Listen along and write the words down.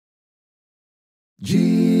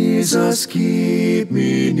Jesus, keep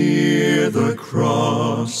me near the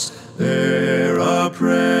cross, there a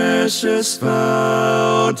precious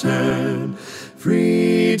fountain,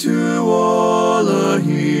 free to all a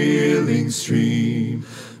healing stream,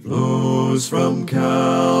 flows from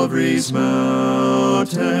Calvary's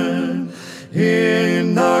mountain.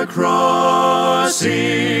 In the cross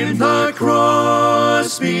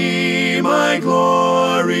be my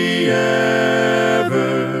glory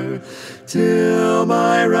ever, till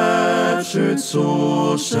my raptured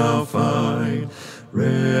soul shall find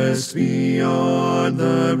rest beyond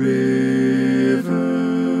the river.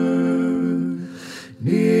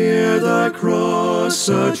 Near the cross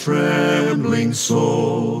a trembling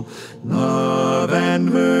soul, love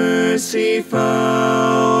and mercy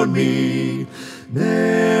found me.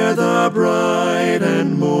 There the bright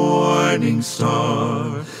and morning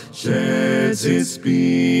star sheds its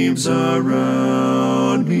beams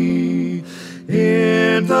around me.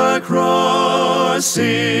 In the cross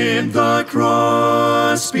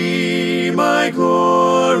be my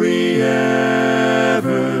glory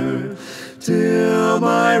ever, till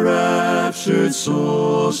my raptured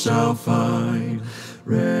soul shall find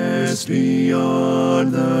rest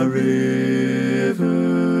beyond the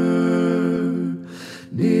river.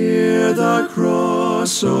 Near the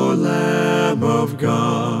cross, O Lamb of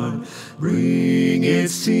God, bring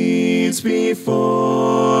its scenes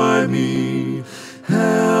before me.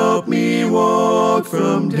 Help me walk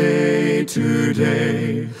from day to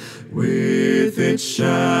day, with its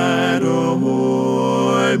shadow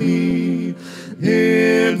o'er me.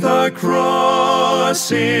 In the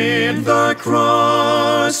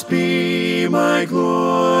cross be my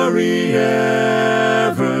glory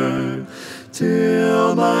ever,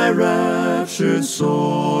 till my raptured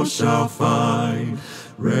soul shall find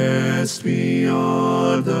rest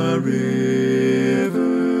beyond the river.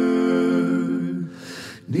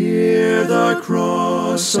 Near the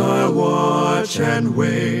cross I'll watch and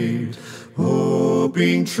wait,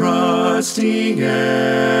 hoping, trusting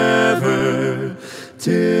ever,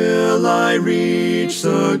 till I reach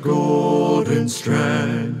the golden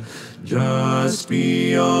strand, just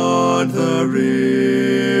beyond the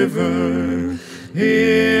river.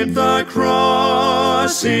 In the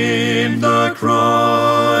cross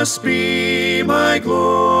be my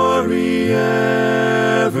glory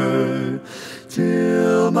ever,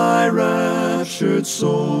 till my raptured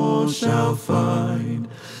soul shall find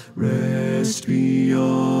rest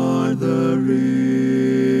beyond the river.